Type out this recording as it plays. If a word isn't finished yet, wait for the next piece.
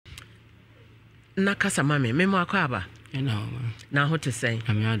na kasa mame memo akwaba na ho te sen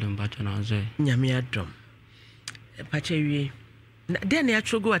nyamiadom pacho na ozo nyamiadom pacho wie then ya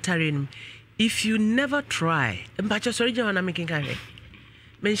trogo atare if you never try pacho sorry je wana making kahe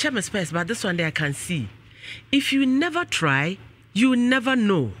men share my space but this one there I can see if you never try you never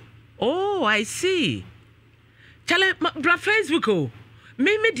know. Oh, I see. Chale bra Facebook oh.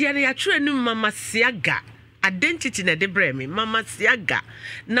 Me dia na ya no mama siaga. Identity na de bre me mama siaga.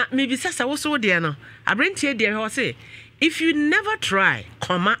 Na me bi sasa wo so de no. Abrentie de ho say if you never try,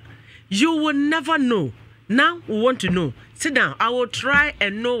 you will never know. Now we want to know. Sit down. I will try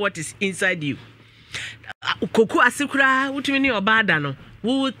and know what is inside you. Koku asikura utumi ni obada no. We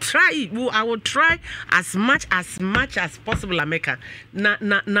will try. I will try as much as possible. Ameka na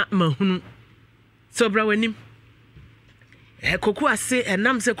mahunu. So bra wenim. Koku ase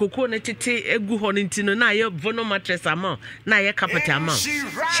enam se koku na tete egu ho ntino na ye vono mattress ama na ye carpet ama.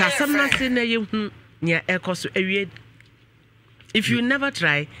 Shasam na se na ye hu nya ekoso ewie. If you never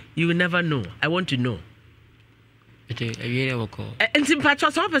try, you will never know. I want to know. And in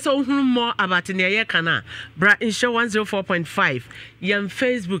Patros office, more about in the Yakana, Bra Insure 104.5, Young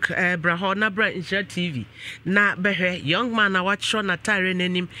Facebook, Brahona Bra Insure TV. Na behe, young man, I watch on a tyrant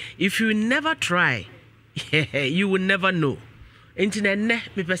in him. If you never try, you will never know. Internet ne,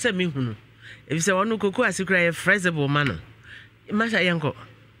 me pese me hunu. If you want to cook, as you cry a phrasable manner. Masa Yanko.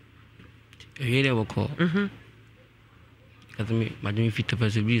 Madam fit of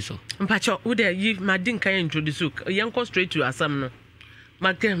a so. Pacho, would you madin can introduce you? Yanko straight to Asam.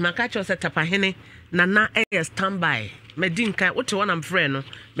 Makacho set up a henny, Nana a standby. Medin can what one I'm friend,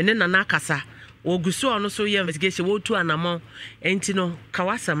 Menena Nakasa, or Guso no so young investigation, woe to an amount, ain't no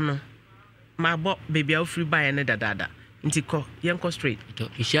Kawasam no. My bob baby out free by another dada. Intiko, Yanko straight.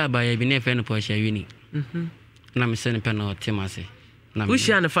 You shall buy a benefit for a uni. I'm sending pen or Timasi. We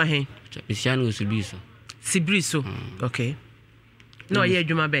shall for him. Missiano Sibiso. Sibriso, okay. No, yeah,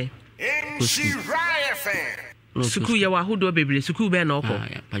 you my bay. Suku ya wahudo baby, Suku Ben or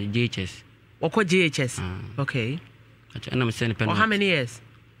JHS. Or JHS, okay. And I'm sending pen. How many years?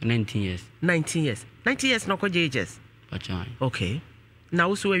 19 years. 19 years. 90 years, no JHS. Okay.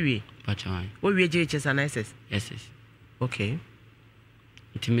 Now, so we JHS and SS. Yes. Okay.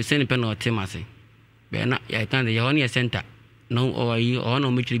 It's me sending pen or Timasi. But not, I can't the only center. No, or you or no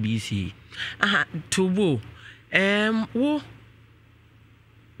much BC. Aha, to wo. Wo.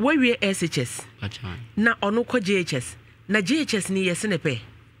 Where we SHS? Na ono ko JHS. Na JHS ni yesene pe.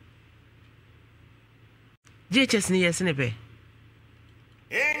 JHS ni yesene pe.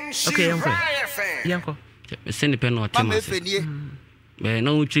 Okay, yanko. Send pen or Timothy. But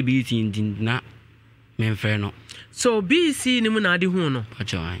no tribute na menfreno. So BC ni mu na adi hu no.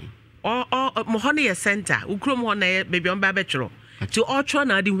 Or mohone center. Ukrom ho na baby on babetro. To all try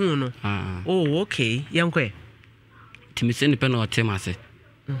na di hu no. Oh, okay. Yankwe. Timi send pen or Timase.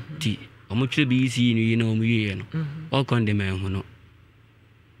 Ti omutre bi isi ni no mu ye no. All condemn hu no.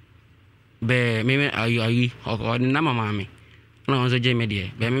 Be me ayi o na mama me. Na onzo je me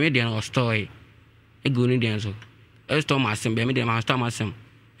de. Be me de no store. E go ni de so. E store ma sem be me de ma store ma sem.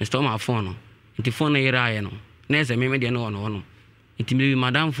 E store ma phone no. Nti phone na yira aye no. Na se me de no no. Nti me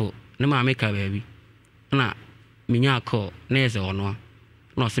madam fo na ma me ka baby. Na minya call neze ono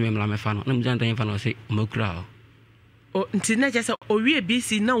no se memla mefa no na mjanta yefa no se omakura o nti na jesa owie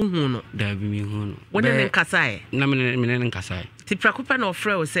BC na hu no da bi mi hu no wona ne nkasae na me ne nkasae ti prakopa na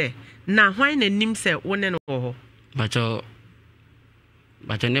ofre o se na hwan na nim se wona no ho bacho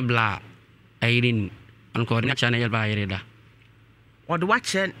ne bla ayirin anko na chana yelba ayirida o de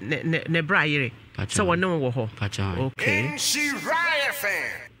wache ne bra ayire so wona wo ho bacho okay Nhyira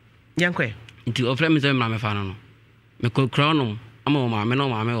fan yankwe nti ofre me se memla mefa no me ko crown ama ma me no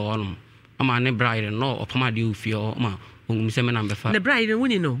ma me wo no ama ne bride no opama de ofio ma ongum se me na befa ne bride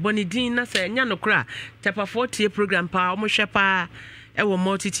woni no boni din na se nya no kra chapa 40 program pa omo hwe pa e wo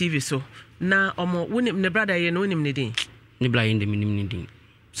multi TV so na omo woni ne brother ye no nim ne din ne bride de minim ne din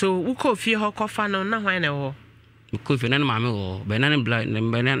so wo ko fie ho kofa no na hwan na wo ko fie na ma me wo be na ne bride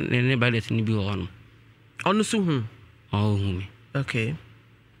ne bride ni bi wo no onu so hu oh hu me okay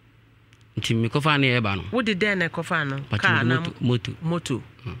nti mi kofa na eba no wo de den na kofa no ka na moto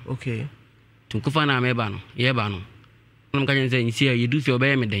okay tu kofa na eba no eba no nam ka nse nsi ya yedu fi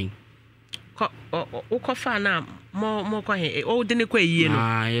obeye me den ko o kofa na mo ko he o de ne kwa yie no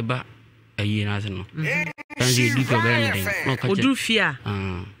eba ayi na se no tanzi yedu fi obeye me den no ka odu fi a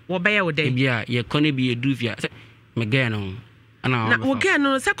wo be ya wo den bia ye kone bi yedu fi a me ga no ana na wo ga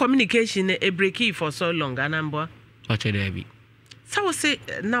no se communication e break for so long anambo o che dey bi so we say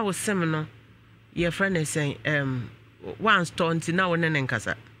now sem no your friend is saying one store until now when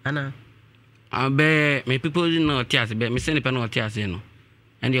nkasa ana Be me people no tias be me send the pen no tias no.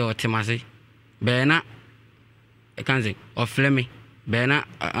 And you timase. Be na I can say of flemi. Be na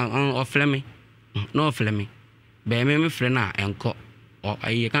of flemi. No flemi. Be me friend na enko. Or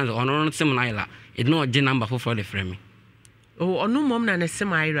I can say ono no sim na ila. It no G number for the frame. Oh, ono mom na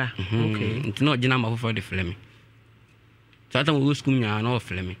sim ira. Okay. It no G number for the flemi. So I don't go school nya no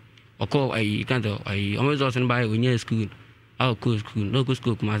flemi. Or call I can't I always also buy when you school. I'll go school. No go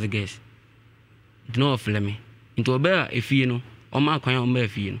school come as a guest. No flemi. Into a bear if you know. Or my coin on bear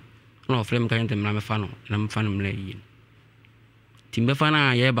if you know. No flame can't tell me fan. And I'm fan lay.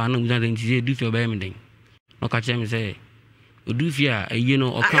 Timbefana, yeah, but no nothing to do to obey me. No catch him say, do fear, you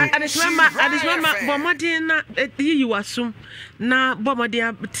know, or come. I just remember, Bomadina, you assume now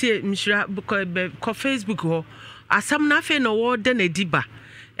Bomadia, Nhyira, because Facebook or as some nothing or then a diba.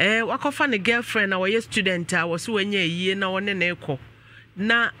 Walk off on a girlfriend, our student, I was when ye no one an echo.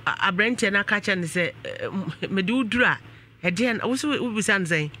 Now a branch and a catch and say, Medudra, a dear, also we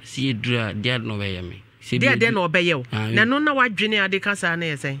saying, see, dra, dear, no way, me. Dear, then obey you. Now, no, what Jenny de Casa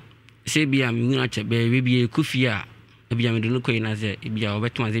say. Say, be a much a baby, a kufia. Maybe I'm doing no as a be our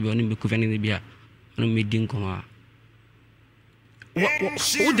wet ones, only be cooking in the beer. No meeting come.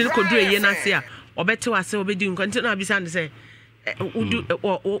 Who did go do a year, or better was so be doing continue to say,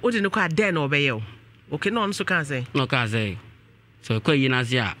 what didn't quite then obey you. Okay, no, so can't say. No, can't say. So, quite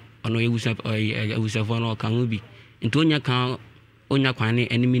yenasia, or no, you was a phone or can be. Into your count on your quine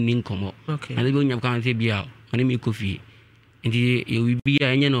enemy income. Okay. And the going of can't be out, only me coffee. And you will be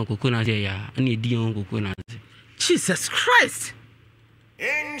a no coconut, and a dear coconut. Jesus Christ!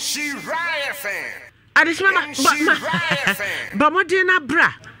 Nhyira fan. I just remember, but Modena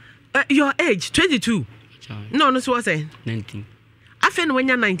bra, your age 22. No, so what's saying 19. I think when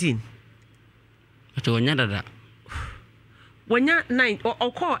you're 19. But when you're that, when you're 9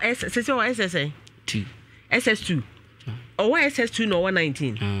 or call SSA or SSA 2. SS2 or why SS2 no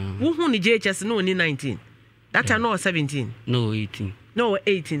 19. Who only JHS no only 19. That I know 17. No 18. No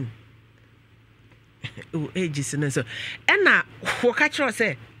 18. Oh, ages and so. And now, what catch you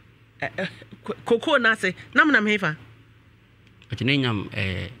say? Cocoa na say, Nam Hefa. But your name,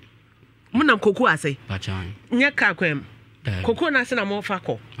 Munam Cocoa, I say. Pachan. Nyaka quem. Cocoa na say, I'm all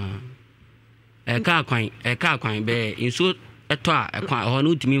faco. A car quine, bear, in so a toa, a quite or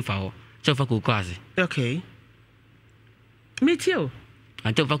no to me for so for cocoa. Okay. Meet you.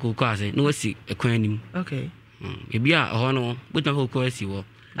 I tell for cocoa, no see a queen. Okay. If you are a honor, but no cocoa, you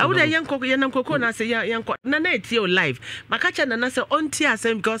I would a young cocoa na say young na your life. Makacha na say on tia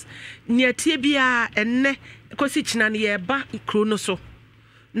same because near tibia and ne cosich na near ba chronoso.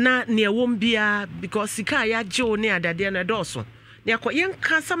 Na near womb bia because sika ya jo near that dear na doso. Near quite young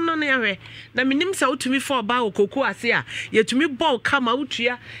casam no near. Na minim sa to me for about cocoa asia. Yet to me ball come out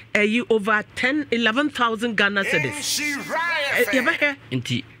here you over 11,000 Ghana cedis. Ever here?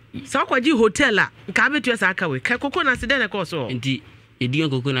 Inti. So kwa ji hotel a ka betu asa we ka cocoa na sede na course. Inti.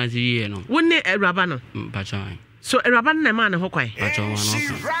 Idion coconut here no. Wonne a rabano. Pachan. So a raban na man ho kwan. Pachan.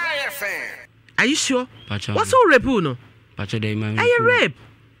 Are you sure? Pachan. What's all rape no? Pachan de man. Aye rape.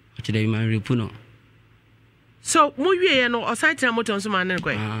 Pachan de man rape no. So mo wie no osite na moton so man na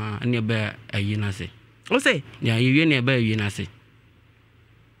kwan. Ani ba ayi na se. O say? Ya yi na ba ayi na se.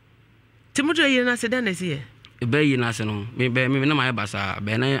 Timoto ayi na se dan na se. E ba ayi na se no. Me na my basa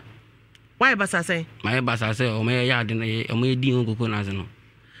be na. Why basa say? My basa say o me ya de na o me di on koko na se no.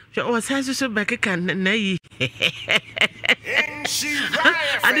 So o say so back kan na yi.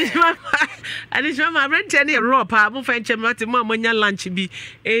 I just remember rent any raw pa mo fa nche mate mo nya lunch bi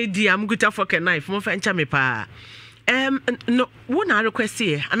edi am guta fork and knife mo fa nche me pa. No, wo na request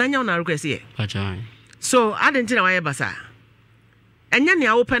here ananya na request here. Pachan. So I didn't know why basa. Enya ne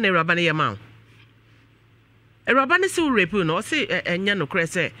open e raba ne yema. E raba ne se rape no say enya no kre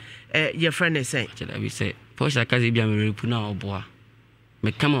say your friend is saying. We say, Posha Kazi be a repuna or boa.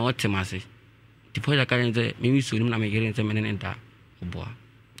 Me come on, what Timasi. The Posha Kazi, maybe soon I'm getting some men and that boa.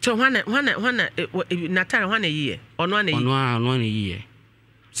 So one Natal 1 year on 1 year. On 1 year.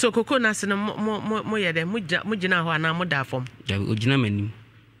 So Coco Nasan more than Mujina Wana Moda form. The original menu.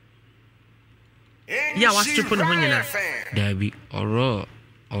 Yeah, what's to put a honey? There be or raw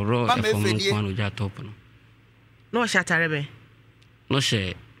from one with that open. No shatter, no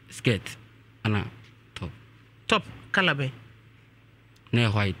share. Skirt and top color near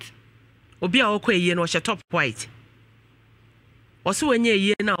white. Obi okay ye no top white. Also when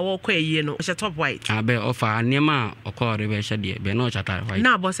ye na okay ye no top white. I be offer nema or call reverse dear be no chatter white.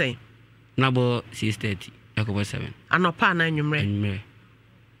 Na boss say. Nabo 6:30 Echo 7. And no pa na nwumre.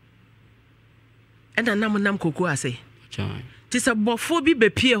 And na nam cocoa say. Tis a bofo be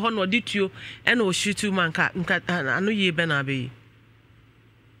pie ho no dituo e na o shoot man ka anu ye be na be.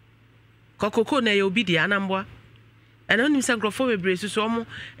 Kokoko na ye obi di anamboa. E na nim se nkrofo bebre so omo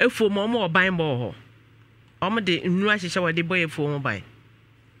efo mo omo oban bo ho. Omo de nnu ahyehyɛ wade boy efo mo ban.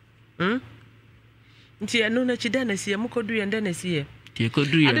 Nti eno na chida na sie mukodu ye nda na sie. Ti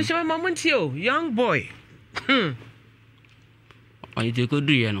kodu ye. Ade shema mamu nti o young boy. Oni ti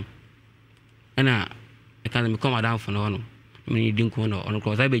kodu ye no. Ana e kan me come down for no. Me din ko no ono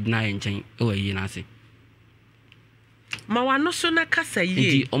ko sai be gina ye nchen e wa yi na ase. Ma wa no so na kasa ye.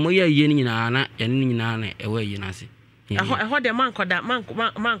 Nti omo ye ye ni nyina na ye ni nyina na e wa yi na ase. Eho de manko da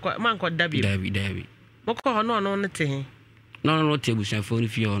bi. Dabi. Boko ho no no te he. No te busan fo ni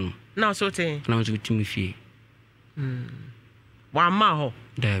fie ono. Na so te. Na so timi fie. Wa ma ho.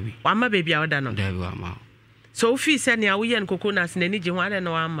 Dabi. Wa ma baby a oda no. Dabi wa ma. So fi se ne awo ye nkoko na se nani je ho ade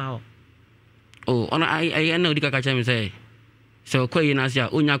no wa ma ho. Oh, ona I know di kaka cha me say. So ko yi na ase a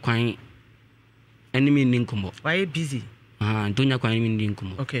onya kwan enemy ni nkomo. Why you busy? Ntonya kwan enemy ni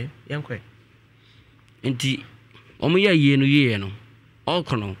nkomo. Okay, yankwe. Nti omo ya ye no.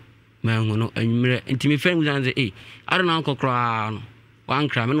 Okono ma hu no anwumre nti me friend go say I don't kokra no. Wan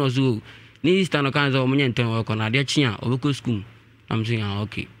kra me no so ni Easter no kan say omo nyen tan ko na de chi a obeko school. I'm saying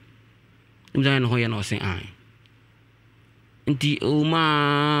okay. Mzan no ye no say nti o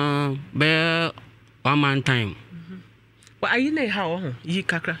ma be 1 man time. Well, are you ne how yi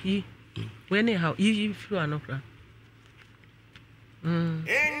kakra yi. We ne how yi flu anokra. I'm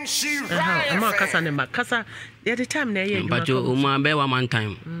kasa ne ma kasa the time na ye but o ma be 1 man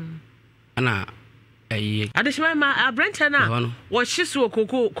time. Ana adeshima ma abranta na wo hyeso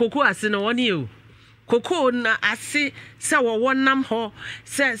koko ase no woni o. Koko na ase se wo wonam ho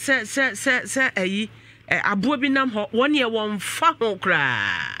se ayi abo bi nam ho woni e won fa ho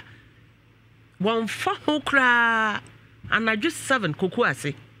kra anadwo 7 koko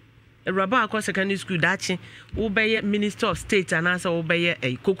ase Raba akwa secondary school dachi wo beye minister of state anasa wo beye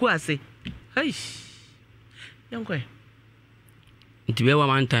koko ase hey yankwe nti be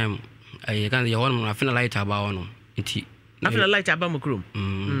 1 time kan ye won na final light aba wono nti na final light aba mokrom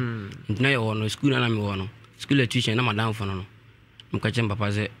nti na ye wono school na me wono school tuition na madam fo no mkache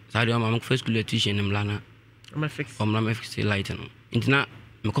papa se sadi ma mko school tuition ni mlana ma fix light no nti na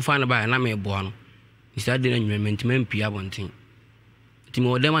me ko fa na ba na me bo no sadi na nyument me mpia bonten nti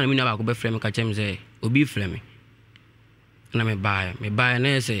mo dem na me na ba ko be frame ka chem se obi frame na me buy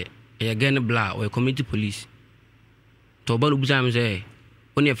na se ye gen bla o community police to ba no buza me se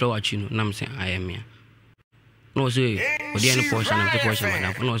oni e fra wachi no na me se ayemia no se odi en portion na portion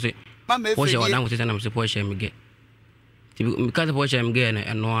madam no se portion wa dan ko se na me se portion me ge ti me ka se portion me ge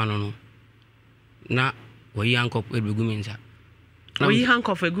na no ano no na wo yi anko ebegu minsa we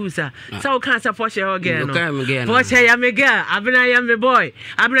handcuff a goose, so can't support your girl. Watch I am a girl, I am a boy,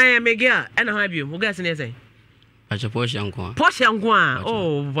 I am a girl, and I have you. Who gets anything? I suppose young one. Posh young one.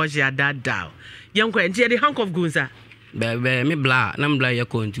 Oh, was your dad down? Young one, the handcuff goonsa. Baby, me blah, Nambla, you're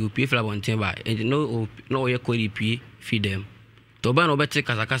going to pay for one timber, and no, you're going to feed them. To ban over take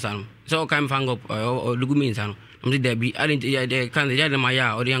Kazakasan, so come fang up or Luguminsan. I'm the Debbie, I didn't can't the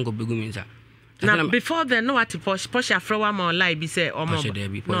Maya or the Uncle Buguminsa. Now, before then, no what to posh a flower more like be say or more.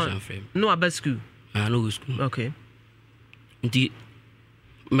 No, about school. I know school. Okay. Indeed,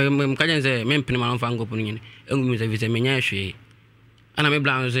 me can say, men pin my fango putting in a visit me. And I may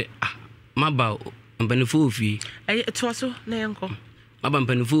blow say, my bow and penny fee. It was so, Nanko. My bump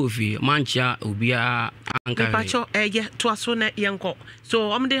penny fee, mancha, ubia, anchor. Pacho, yet, twas so net yanko.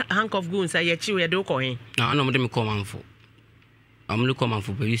 So I'm the hank of goons, I yet you a do coin. Now I know what they come on for. I'm looking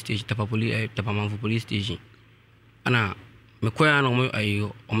for police station, Tapaman for police station. Ana, me queer no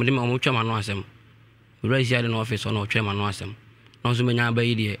ayo, omdim omuchama no asem. We raise here in office on no chairman no asem. No so many by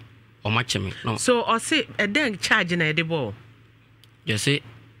idea or match me. No. So or say a dang charge in a debo. Just say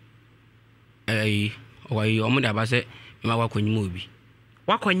or you omuda base, my work when you move.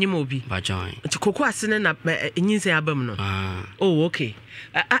 What when you move? But join. To cocoa sending up in his album. Oh, okay.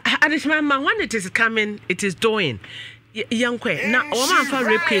 I just remember when it is coming, it is doing. Young quay now, Oman for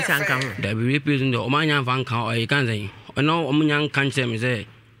rape case and come. There be rape in the Omanian van car or you can say, or no Oman can't say me say.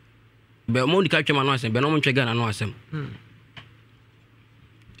 But more the capture my noise and Benomon Chegan and Noisem.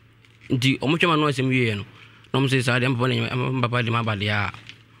 The Omuchama Noisem Yen. No says I am putting Papa de Mabadia.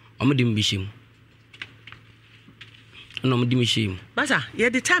 Omudim Bishim. No Dimishim. Basa,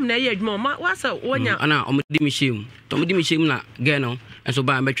 yet the time na yet more. What's a one year? Anna Omudimishim. Tomudimishim na Gano, and so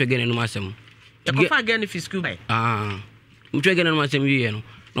by a metro again in Massam. Get again if you school by. I'm trying to make some year.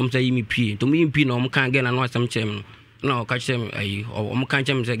 No, say me pee. To me, pee no, can't get an awesome chairman. No, catch them, or can't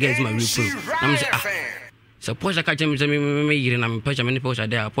them against my report. I'm So Porsche catch him me yiri na me Porsche me Porsche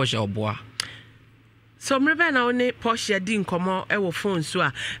there Porsche oboa. So mrebe na one Porsche di nkomo e wo phone so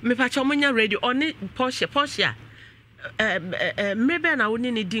a me pa cha omunya radio one Porsche mrebe na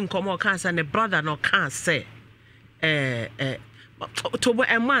one ni di nkomo kan sa ne brother no kan say to bo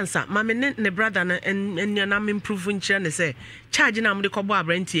emansa ma me ne brother na na me improve nchire ne say charge na mo de kobo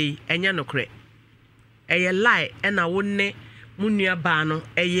abrantie enya no kre eye lie e na wonne munua ba no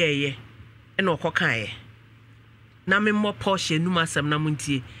eye e na okokan ye na me mo Porsche numa asem na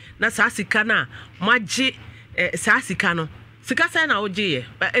muntie na sa sika na magye sa sika no sika sai na oje ye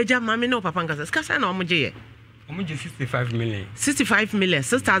eja mama no papa nkasa sika sai na omoje ye omoje 65 million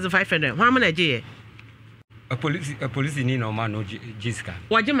 65,500 how many je ye a police ni no man no jiska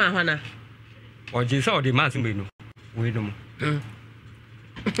waje ma hwana waje sa odi man simbe no we no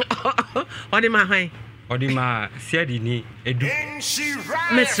odi ma hwan odi ma siadi ni edu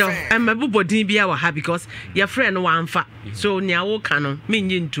Mr. Mabubodin bia wa ha because your friend wanfa so nia wo ka no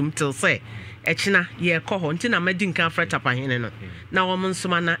menyi ntum till say echina ye kɔ hɔ nti na madi nka fra tapahene no na wo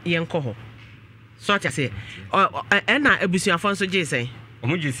nsoma na ye nkɔ hɔ so acha say na abusuafo nso je say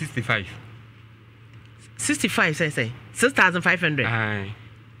omoje 65 say 6,500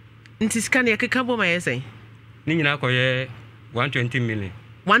 nti sika ne keka bo ma ye say ni nyina kɔye 120 million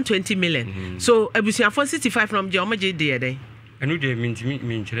 120 million so abusuafo 65 from je omoje de dey enu de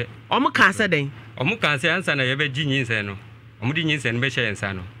minchire omo ka sa den omo ka sa ansa na ye be gi nyinse no omo di nyinse no be hye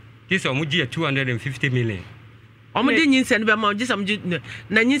ensa no this omo gi 250 million omo di nyinse no be ma ogi sam gi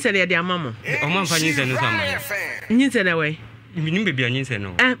na nyinse ne de amamo omo amfa nyinse no sama nyinse ne we minim be bia nyinse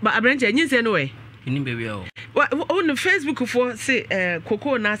no ba abranche nyinse no we Minim be bia o on Facebook for say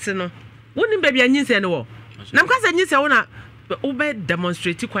koko na se no wonim be bia nyinse no wo na mkasa nyinse wo na ube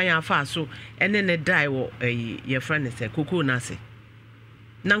demonstrate kwan afa so ene ne dai wo ye friend say koko na se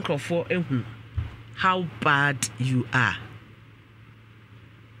na nkrofo ehu how bad you are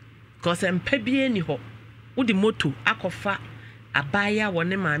cause empabie ni ho wo di moto akofa abaya wo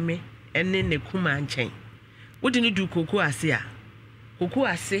ne maame ene ne kuma nchen wo di ni du koko ase a koko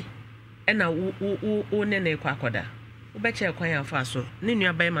ase ena wo ne ne kwa akoda wo be che kwan afa so ne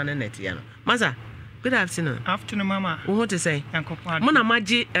nua bai ma ne net ya no maza. Good afternoon. Afternoon, Mama. What to say? Mona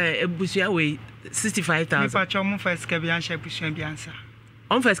maji busua we 65,000. Me pacho mo first ke bia share busua bia ansa.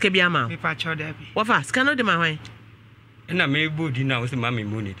 On first ke bia ma. Me pacho there bi. What fast? Can no de ma hwan? na me body na wo se ma me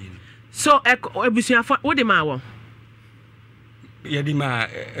mu ne din. So ebusua fa wo de ma wo? Ye di ma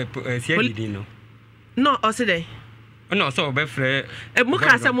se di din no. No, o se dey. No so obe frɛ Mu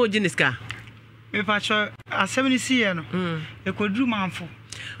ka sa mo giniska. Me pacho asɛm ni si ye no. Ekoduru manfo.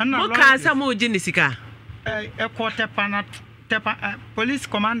 Mo ka sa mo ginisika. Tepa police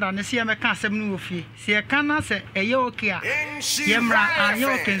commander ne se me ka asɛm no ofie. Se e ka na se eye okay a. Yemra anye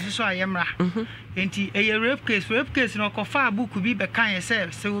okay nso a yemra. Enti eye rape case no kofa book bi be kan ye se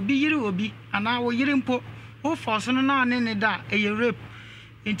obi yiri obi ana wo yiri mpo wo force no na ne da eye rape.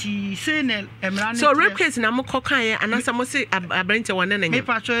 Enti say ne emra ne. So rape case na mo kokan ye ana sa mo se abrante wona na nya. Me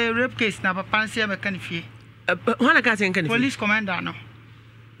pacho rape case na papa nse me kan fie. Wana ka sen kan fie. Police commander no.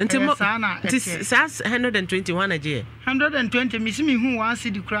 Until 121 aje 120 misimi hu wan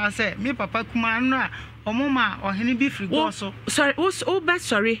cedi kura say me papa kuma no a omoma ohene bi free go so sorry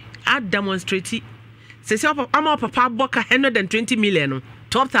sorry I demonstrate say ama papa boka 120 million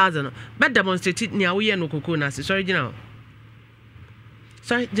 12,000 but demonstrate ni awo ye no koko na sorry gina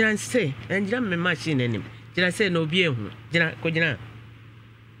say and gina me machine anim gina say no bi ehu gina ko gina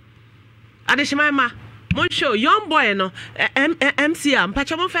adeshima ma Mon show young boy no MC am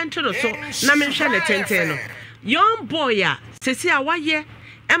pacha mo fentro so na me hwe ne tenten no young boy ya sesi a waye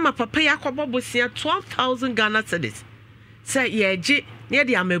ema papa ya kobo bosia 12,000 Ghana cedis say ye je ne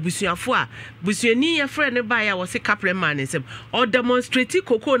de amabusuafo a busuani ye frɛ ne ba ya wo se kapre man nsem or demonstrate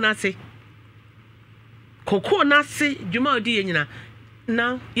koko na se djuma odi ye nyina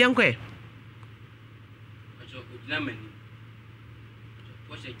now yenkwe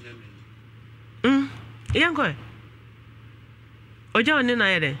Yanko. Oja oni na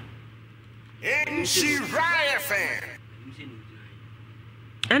yede. Nhyira FM.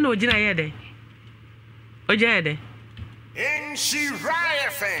 Ana ojina yede. Oja yede. Nhyira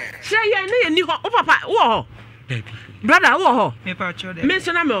FM. Sha ye na ye ni ho. O papa wo ho. Brother wo ho. Me pacho there. Me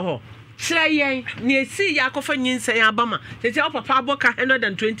so na me ho. Sha ye na esi ya kofa nyinsa ya abama. Tete o papa aboka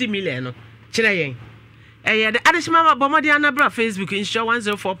 120 million no. Kire yen. The additional bomadi ana bra Facebook insure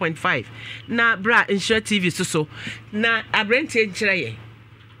 104.5 na bra insure TV so na abrante nkyere ye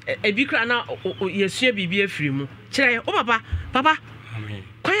ebi kra na yesua bibia afiri mu kyere ye o papa Amen.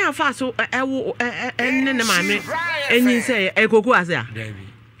 Kwan afa so ewo ne maame enyin se ekoko ase a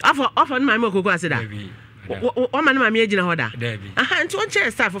afa ne maame ekoko ase da o ma no ma me agina ho da Dabi. aha nti on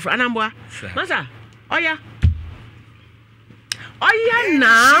chair staff for anamboa masa oya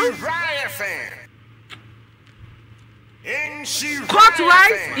now Nhyira FM. Nhyira court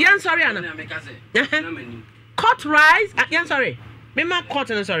rice FM. yan sorry ana court rice yan sorry me ma court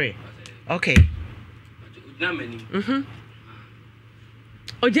no sorry okay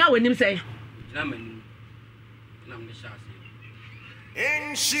oja wenim say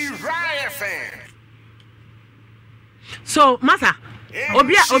Nhyira FM. so masa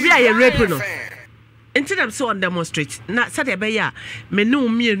obi a ye rape no FM. until them so on demonstrate na said be ya me no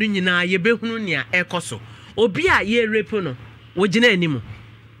mienu nyina ye behunu nia ekoso obi a ye rape no wo gina animu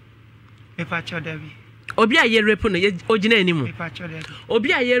me pa cho Dabi obi a ye rape no ye ogina animu me pa cho Dabi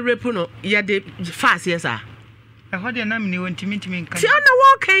obi a ye rape no ye de fast yes ah e ho de na me ni wontimi nkan ti ona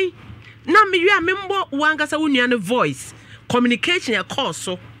wo kan na me wi a me mbo wankasa wo nua no voice communication e call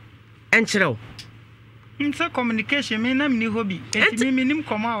so enchrew nse communication me na me ni hobby enti me nim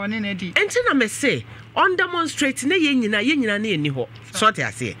koma woni na di enti na me say on demonstrate na ye nyina na eni ho so te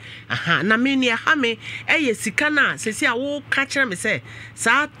ase aha na me ni ha me eye sika na sesi a wo ka kire me say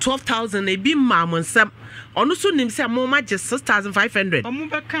sa 12,000 e bi ma mo nsam ono so nim say mo ma je 6,500 omu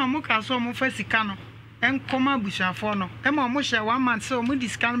be kan mo ka so mo fa sika no en koma bushafo no e ma mo share 1 month so mo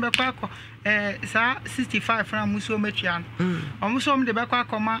discount be kwa akọ sa 65 fra mo so matua no omu so mo de be kwa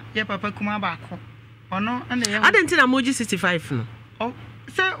akoma ye papa kuma ba akọ ono na ye adenti na moji 65 no o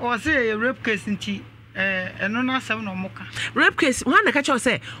se o se rape case nti eno na asem no moka rape case one na ka cho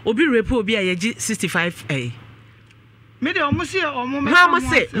say obi rape obi a ye 65 me de omu se omu me ha mo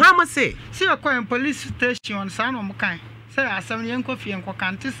say se akọ police station sa no moka se asem ye nko fie nko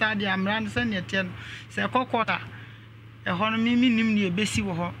kante sa de amran se ne tie no se kokota e ho no mi nim ne ebesi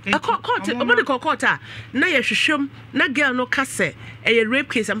wo ho court obodi court na ye hwehwem na girl no ka se e rape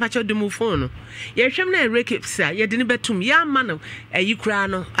case am pa cho do mu phone no ye hwem na rape case ye de ne betum ya ma no yi kura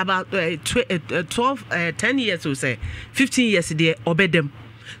no about 10 years or say 15 years there obedem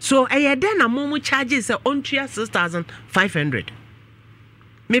so e den na mo charges say on 6,500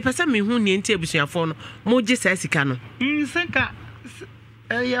 me pesa me hu ni enti abusuafo no mo je sa sika no nsenka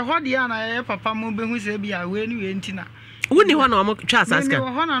ye ho de ana ye papa mo be hu se bia we ni we ntina woni ho na mo twa saska me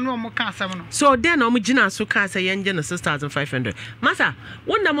ho na no mo ka asem no so then na mo gina so ka say ye nje no 6,500 masa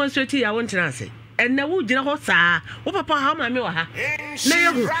won demonstrate ya won tina say and na wo gina ho saa wo papa ha ma me wa ha na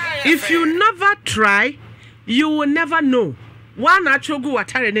ye hu if you never try you will never know one achogu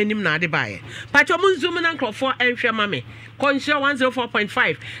watare na nim na ade bae pacho mo zoom na nkrofo enhwe ma me konhye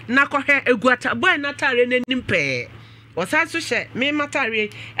 104.5 na kohwe eguata boy na tare na nim pe osa so hye me matare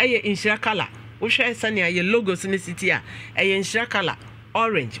eye Nhyira color wo hwe sane aye logos ne city a eye Nhyira color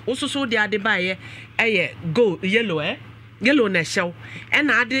orange wo so de ade bae eye gold yellow yellow na show and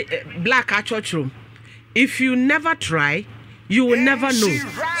ade black achochrum if you never try you will never know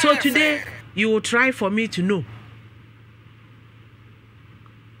so today you will try for me to know.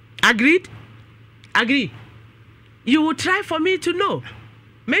 Agreed? Agree. You will try for me to know.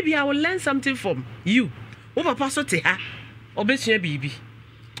 Maybe I will learn something from you. Papa so te ha. Obesua bibi.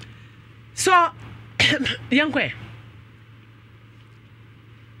 So, Yankwe.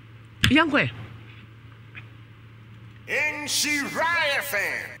 Nhyira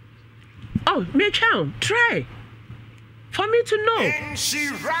FM. Oh, me chow. Try. For me to know.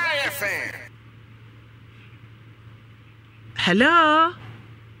 Nhyira FM. Hello?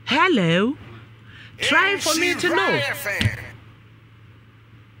 Hello? Try for me to know. Nhyira FM.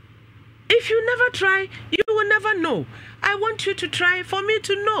 If you never try, you will never know. I want you to try for me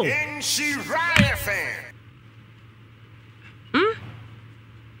to know. Nhyira FM.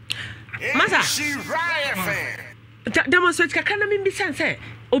 Masa? Nhyira FM. Demonstrate kakana mi bisan say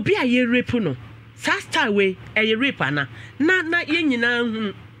obi a ye rape no. Sa star we e ye rape ana. Na ye nyina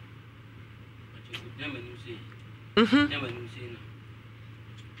hu. Nhyira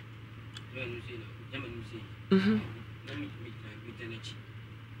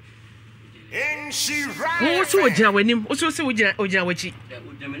Wo so ogina wanim, wo so ogina wachi.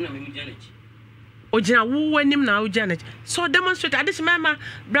 Ogina wo wanim na ogina. So demonstrate addition mama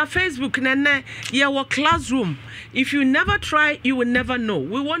bra Facebook na ye wo classroom. If you never try, you will never know.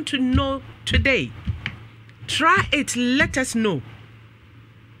 We want to know today. Try it, let us know.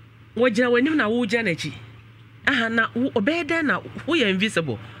 Ogina wanim na wo ogina chi. Aha na obeda na wo ye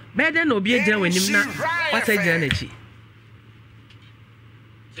invisible. Beda na obi ogina wanim na what ogina chi.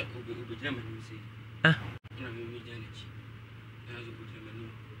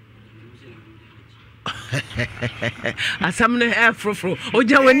 Asamne afrofro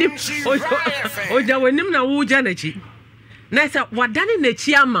oja wanim na wo oja na chi na sa wadane na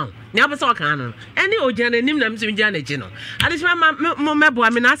chi ama nya be so kan no any ojana nim na mse njana ji no adesima mo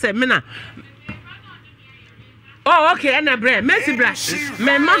mebo me na say me na oh okay and bre Messi bra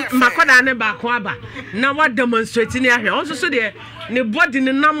me makoda ne ba ko aba na wa demonstrate ni ahwe on so de ne body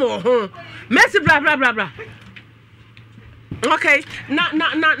ne nam ho Messi bra okay na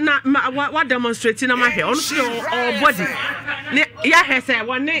wa demonstrate na ma hwe on so de body ne ya hwe say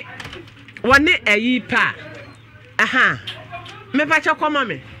woni ayi pa aha me pa cha koma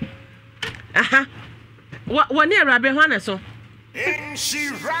me aha woni arabe ho na so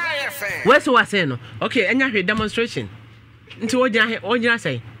Nhyira FM. where's what say no okay enya hwe demonstration nti onya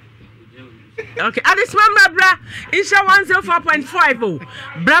say okay at this member bra Isha 104.5 oh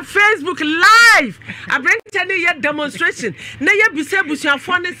bra Facebook live abrentene ye demonstration na ye bise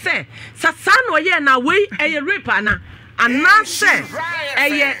busuafo ne say sasa no ye na we eye rape ana say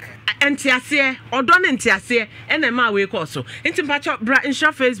eye entiase odo ne entiase ena ma we call so nti mpacho bra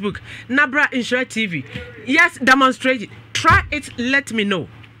Insha Facebook na bra Insha TV yes demonstrate try it let me know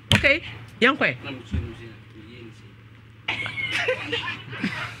okay yankwe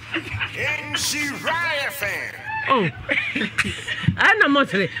Nhyira FM. oh I know more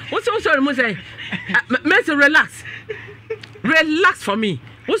today what's sorry mo say Messi relax for me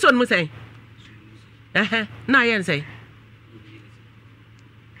what's on mo say na yen say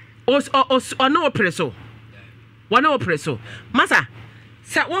o no preso wana o preso masa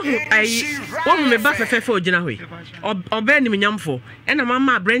sa wo hu me ba fefe ogina hoi oba ni nyamfo ena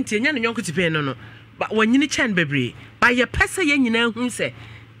mama brenti nya ne nyonko tipen no ba wanyini chen bebre ba ye pesa ye nyina hu se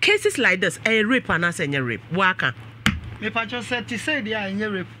cases like this a rape and as any rape waka me pa cho say ti say dia any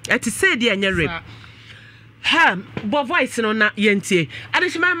rape ti say dia any rape ha bo voice no na yentie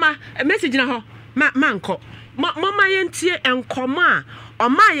adeshima ma message na ho ma nko mama yentie enkomo a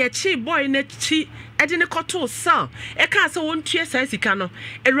oma ye chi boy na chi ede ne koto sell e ka se wontue sa sika no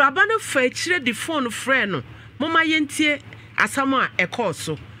ewuraba no fa chire the phone friend no mama yentie asamo a e call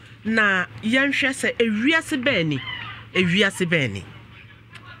so na yenhwe se ewiase bani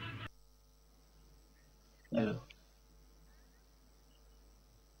Hello.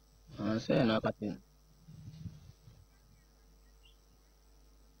 Saya nak katin.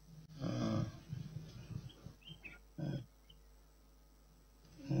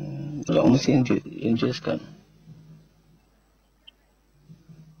 Kalau mesti interest kan.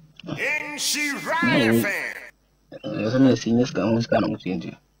 Nhyira FM. Saya sini sekarang mesti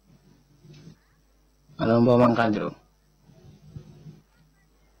interest. Alam bawa makan dulu.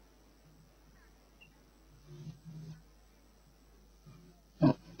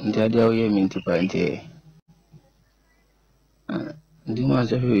 Jadi aku ye minti pante. Di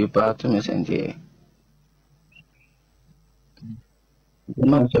masa hui patu mesente. Di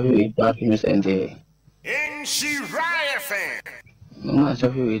masa hui patu mesente. Nhyira FM.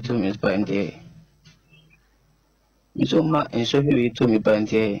 Masa hui itu mes pante. Misoma enso hui itu mi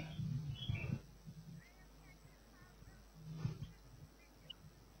pante.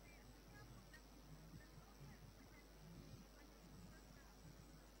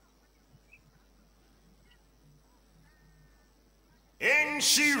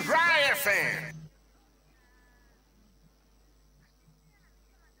 Nhyira FM.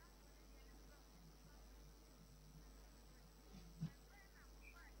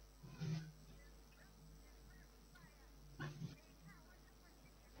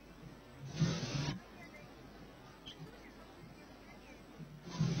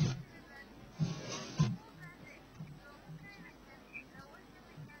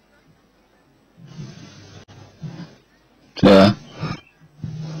 Ya.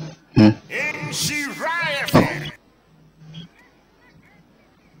 Nhyira FM.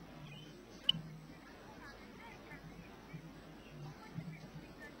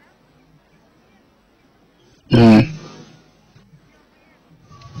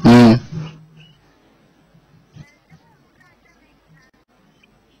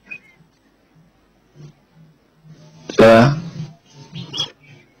 Ya.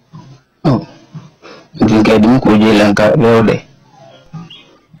 Oh. Jika dia kuji langkah boleh.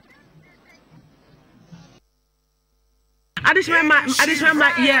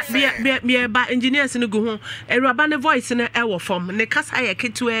 adishema yeah ba engineers no go ho ewuraba ne voice no e wo form ne kasa ye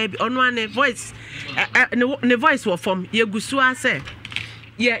ketua bi ono ane voice ne voice wo form ye gusu ase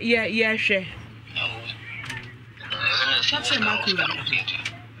ye hwe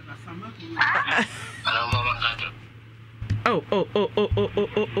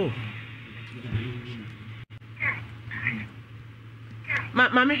oh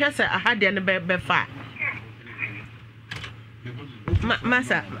ma me hwese ahade ne be fa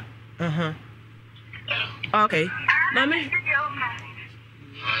Masa. Okay. Mami.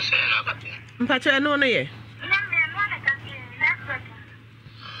 mpacho eno no ye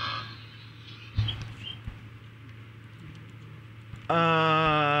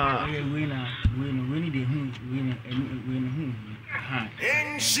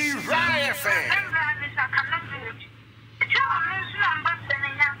Nhyira FM.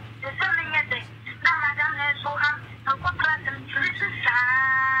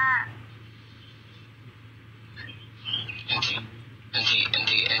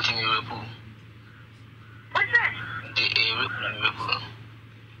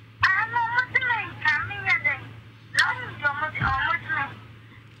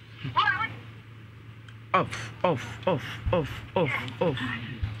 Off.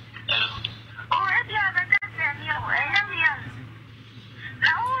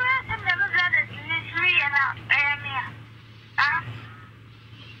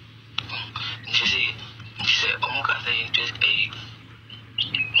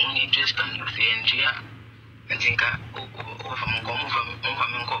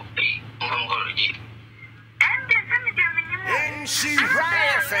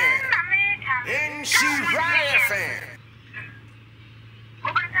 Nhyira FM. Nhyira FM.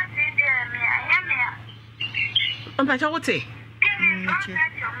 Mpacho wote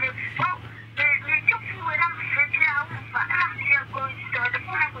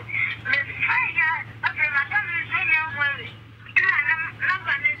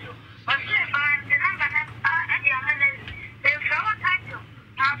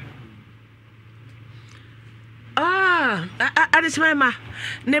Adishima,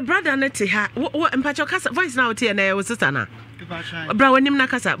 ne brother neti ha. Mpacho kasa voice na wote na your sister na. Bra wanim na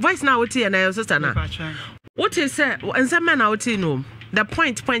kasa voice na wote na your sister na. What is say nsema na wote no. The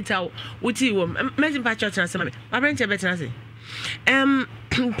point out wote wo. Me mpacho tena sema me. Ma branch be tena se.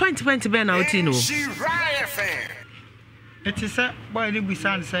 Point be na wote no. Nhyira FM. It is a boy ni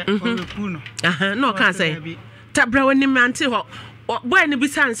bisan say orepu no. No can say. Ta bra wanim anti ho. Boy ni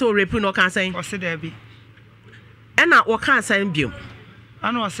bisan say orepu no can say. O se there be. Ena wo kan san biom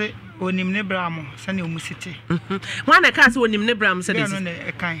ana o se onim ne bramo se ne omusiti wan na kan se onim ne bram se de no ne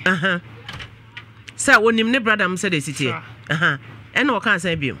ekan sa onim ne bradam se de siti ena wo kan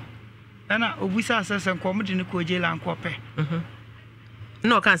san biom ana obusa asese nkom de ne ko jela nkope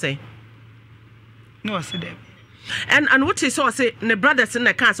no kan say no o se there and what is so say ne brothers in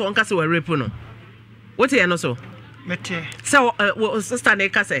the kan se won ka se we rape no what e no so mete so sister ne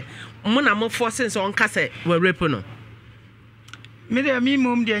ka se mo na mo force so on ka se we rape no me de mi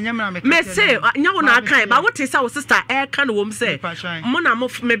mom de nyamra me say nya wo na kan ba what is our sister e kan wo m say mo na mo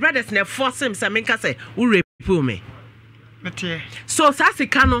me brothers na force him say me ka se we rape me mete so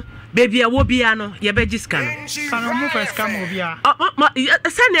sasika no baby a wo bia no ye be gisika no kan mo first kam wo bia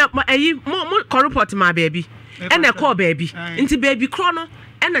sene ayi mo report ma baby and e call baby nti baby kro no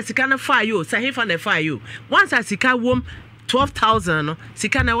and sika na fa yo say he fa na fa yo once asika wom 12,000 no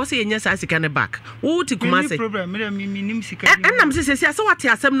sika na wo say enya sa sika na back wo ti kuma say problem me nim sika and am say so what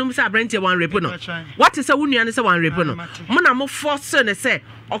asem no say abrante one rep no what is say wo nua ne say one rep no mo na mo force ne say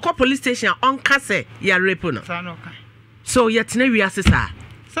okọ police station on ka say ya rep no so yet na wi asesa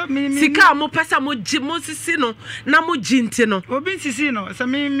sika mo pesa mo sisi no na mo jinti no obi sisi no se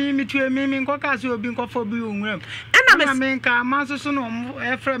me tue me nko ka se obi nko fo bi onwuram na me nka manso no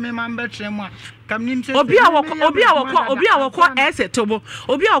efre me man betre mu kam nim se obi a woko tobo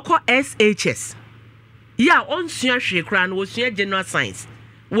obi a woko SHS ya onsua hwe kra no osua general science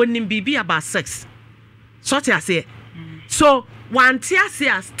wonim bibi about sex so te ase so wanti ase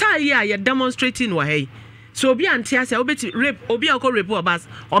a star ya ya demonstrating wa hey so obi anti ase obeti rape obi a woko rape obas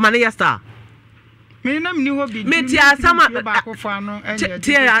o mane ya star me nam ni ho bi me tia sama ba ko fa no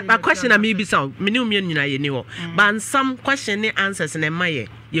tia a question na me bi sa me ni umie nyina ye ni ho but some question ni answers na maye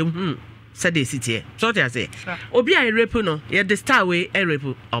ye hu said the city so te ase obi a rape no ye the star we e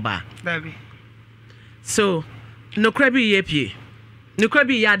rape oba baby so no krabi ye pie no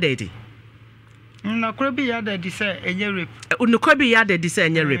krabi ya daddy no krabi ya daddy say enye rape no krabi ya daddy say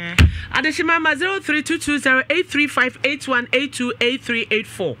enye rape adeshima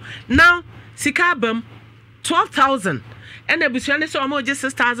 0322083581828384 now sikabam 12,000 and ebusuane so omo je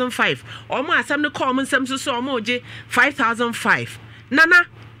 6,005 omo asam ne call mo nsam so omo je 5,005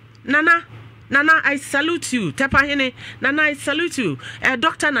 nana I salute you tepa hene nana I salute you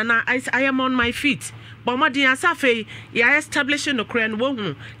doctor nana I am on my feet but madin asafe ya establishing no kran wo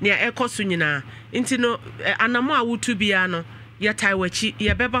hu ne ekoso nyina nti no anamo awutu bia no ya taiwachi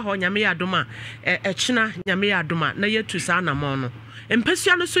ya beba ho nyame ya adoma echina nyame ya adoma na yetu sa anamo no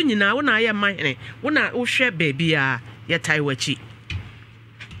empesua no so nyina wo na aye mahene wo na wo hwe baby a ya taiwachi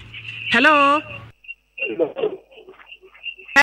hello